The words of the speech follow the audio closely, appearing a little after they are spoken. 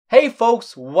Hey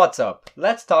folks, what's up?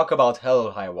 Let's talk about Hell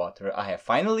or High Water. I have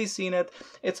finally seen it.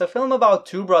 It's a film about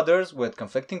two brothers with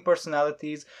conflicting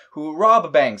personalities who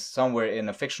rob banks somewhere in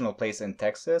a fictional place in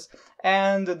Texas,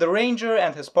 and the ranger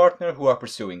and his partner who are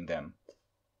pursuing them.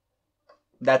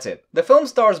 That's it. The film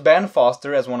stars Ben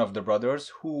Foster as one of the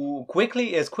brothers, who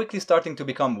is quickly starting to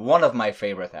become one of my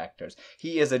favorite actors.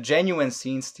 He is a genuine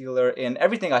scene stealer in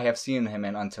everything I have seen him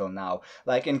in until now.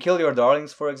 Like in Kill Your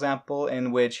Darlings, for example,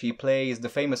 in which he plays the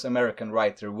famous American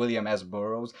writer William S.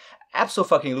 Burroughs,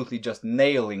 absolutely just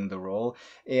nailing the role.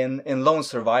 In Lone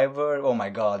Survivor, oh my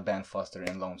god, Ben Foster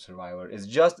in Lone Survivor is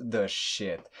just the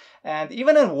shit. And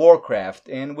even in Warcraft,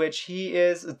 in which he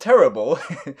is terrible,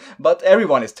 but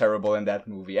everyone is terrible in that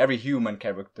movie, every human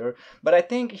character. But I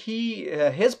think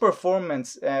his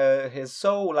performance is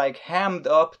so like hammed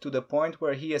up to the point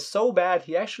where he is so bad,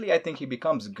 I think he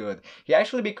becomes good. He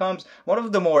actually becomes one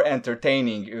of the more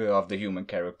entertaining of the human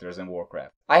characters in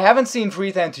Warcraft. I haven't seen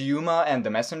 3:10 to Yuma and The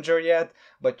Messenger yet,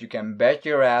 but you can bet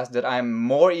your ass that I'm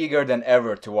more eager than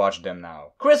ever to watch them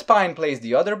now. Chris Pine plays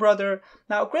the other brother.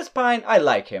 Now, Chris Pine, I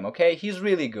like him, okay? He's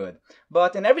really good.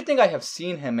 But in everything I have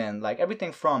seen him in, like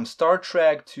everything from Star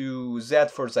Trek to Z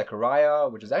for Zachariah,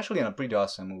 which is actually a pretty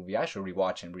awesome movie. I should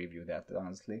rewatch and review that,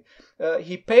 honestly.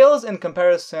 He pales in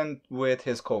comparison with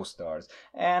his co-stars.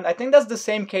 And I think that's the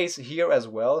same case here as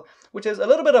well, which is a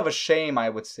little bit of a shame, I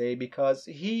would say, because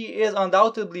he is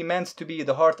undoubtedly meant to be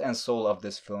the heart and soul of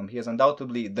this film. He is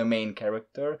undoubtedly the main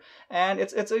character. And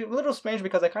it's a little strange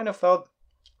because I kind of felt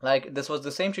like this was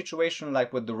the same situation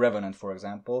like with The Revenant, for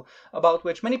example, about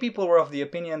which many people were of the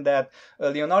opinion that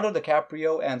Leonardo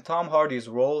DiCaprio and Tom Hardy's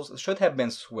roles should have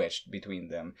been switched between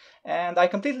them. And I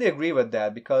completely agree with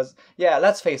that because, yeah,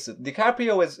 let's face it,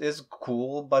 DiCaprio is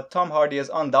cool, but Tom Hardy is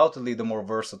undoubtedly the more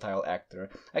versatile actor.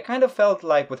 I kind of felt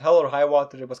like with Hell or High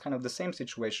Water it was kind of the same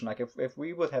situation. Like if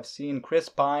we would have seen Chris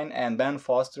Pine and Ben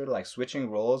Foster like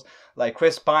switching roles, like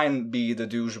Chris Pine be the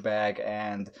douchebag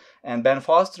and Ben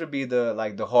Foster be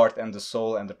the heart and the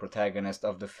soul and the protagonist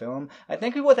of the film, I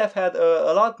think we would have had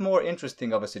a lot more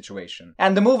interesting of a situation.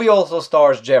 And the movie also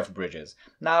stars Jeff Bridges.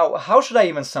 Now, how should I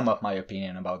even sum up my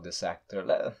opinion about this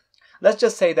actor? Let's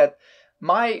just say that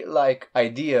my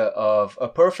idea of a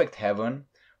perfect heaven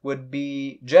would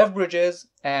be Jeff Bridges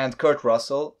and Kurt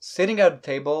Russell sitting at a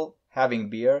table having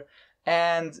beer,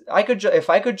 and if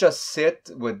I could just sit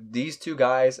with these two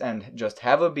guys and just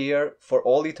have a beer for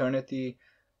all eternity,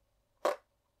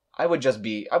 I would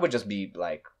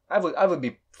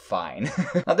be fine.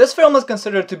 Now, this film is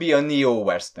considered to be a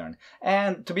neo-western,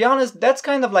 and to be honest, that's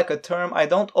kind of like a term I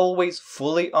don't always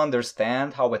fully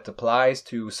understand how it applies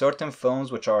to certain films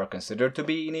which are considered to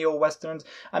be neo-westerns.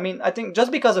 I mean, I think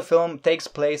just because a film takes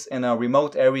place in a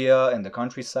remote area in the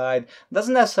countryside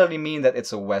doesn't necessarily mean that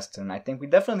it's a western. I think we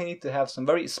definitely need to have some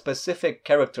very specific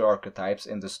character archetypes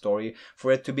in the story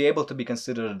for it to be able to be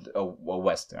considered a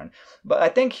western. But I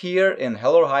think here in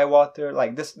Hell or High Water,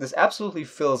 like this absolutely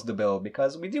fills the bill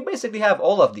because we do basically have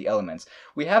all of the elements.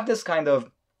 We have this kind of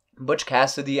Butch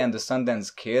Cassidy and the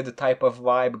Sundance Kid type of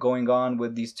vibe going on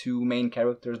with these two main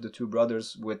characters, the two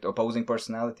brothers with opposing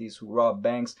personalities who rob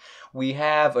banks. We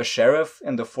have a sheriff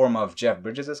in the form of Jeff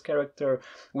Bridges' character.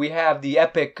 We have the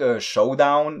epic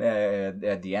showdown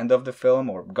at the end of the film,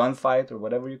 or gunfight, or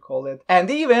whatever you call it.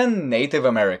 And even Native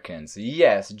Americans.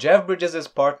 Yes, Jeff Bridges'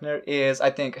 partner is,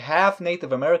 I think, half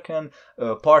Native American,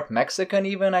 part Mexican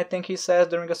even, I think he says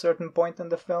during a certain point in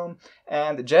the film.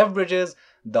 And Jeff Bridges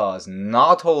does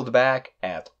not hold back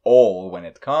at all when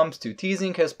it comes to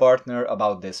teasing his partner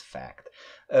about this fact.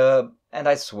 And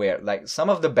I swear, like some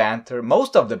of the banter,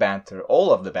 most of the banter,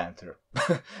 all of the banter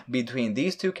between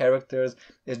these two characters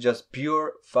is just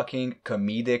pure fucking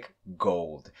comedic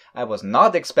gold. I was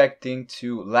not expecting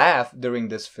to laugh during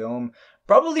this film,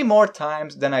 probably more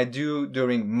times than I do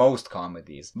during most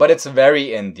comedies. But it's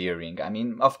very endearing. I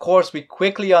mean, of course, we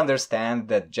quickly understand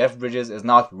that Jeff Bridges is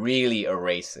not really a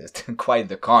racist. Quite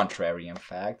the contrary, in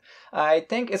fact. I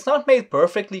think it's not made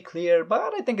perfectly clear,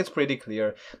 but I think it's pretty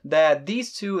clear that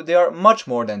these two, they are much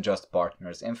more than just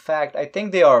partners. In fact, I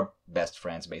think they are best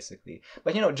friends, basically.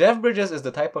 But you know, Jeff Bridges is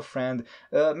the type of friend,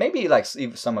 maybe like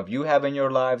some of you have in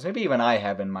your lives, maybe even I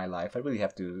have in my life, I really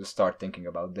have to start thinking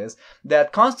about this,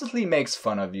 that constantly makes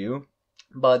fun of you,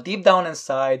 but deep down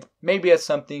inside, maybe it's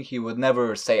something he would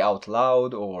never say out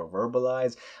loud or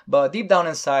verbalize, but deep down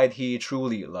inside, he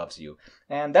truly loves you.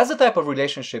 And that's the type of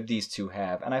relationship these two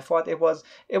have. And I thought it was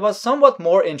somewhat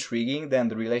more intriguing than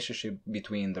the relationship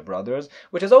between the brothers,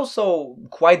 which is also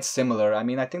quite similar. I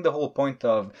mean, I think the whole point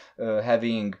of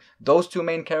having those two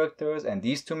main characters and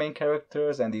these two main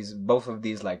characters and these both of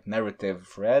these like narrative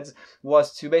threads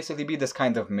was to basically be this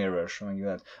kind of mirror showing you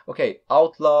that, okay,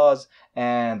 outlaws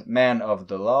and men of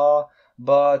the law,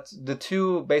 but the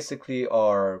two basically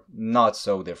are not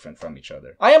so different from each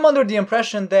other. I am under the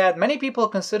impression that many people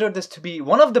consider this to be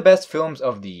one of the best films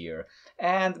of the year.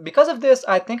 And because of this,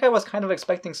 I think I was kind of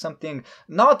expecting something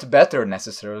not better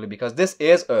necessarily, because this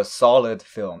is a solid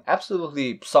film.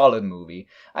 Absolutely solid movie.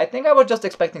 I think I was just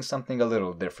expecting something a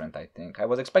little different, I think. I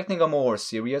was expecting a more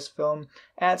serious film.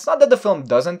 And it's not that the film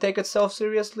doesn't take itself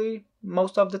seriously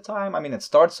most of the time. I mean, it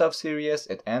starts off serious,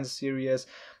 it ends serious.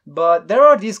 But there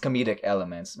are these comedic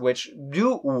elements which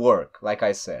do work, like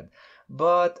I said.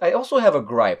 But I also have a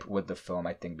gripe with the film,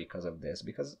 I think, because of this.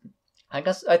 Because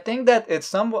I think that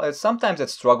sometimes it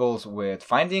struggles with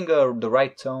finding the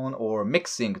right tone or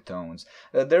mixing tones.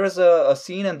 There is a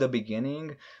scene in the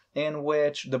beginning in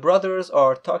which the brothers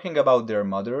are talking about their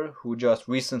mother, who just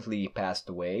recently passed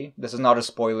away. This is not a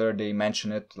spoiler; they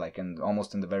mention it like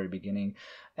almost in the very beginning.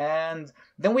 And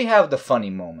then we have the funny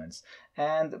moments,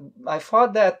 and I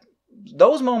thought that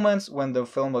those moments when the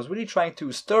film was really trying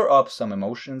to stir up some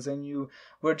emotions in you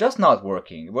were just not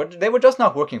working. They were just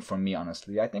not working for me,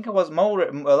 honestly. I think it was a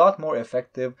lot more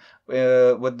effective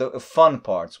with the fun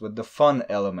parts, with the fun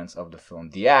elements of the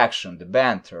film. The action, the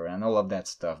banter, and all of that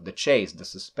stuff. The chase, the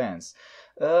suspense.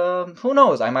 Who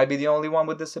knows? I might be the only one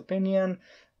with this opinion.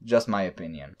 Just my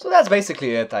opinion. So that's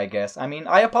basically it, I guess. I mean,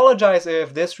 I apologize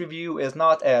if this review is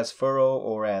not as thorough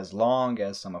or as long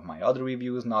as some of my other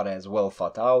reviews, not as well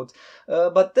thought out.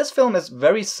 But this film is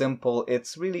very simple. It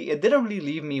didn't really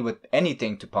leave me with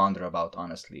anything to ponder about,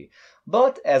 honestly.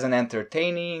 But as an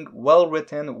entertaining,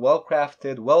 well-written,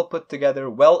 well-crafted, well-put together,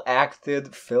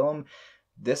 well-acted film,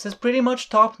 this is pretty much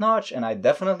top-notch, and I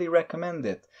definitely recommend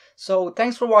it. So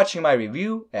thanks for watching my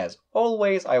review. As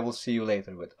always, I will see you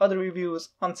later with other reviews.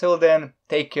 Until then,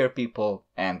 take care people,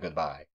 and goodbye.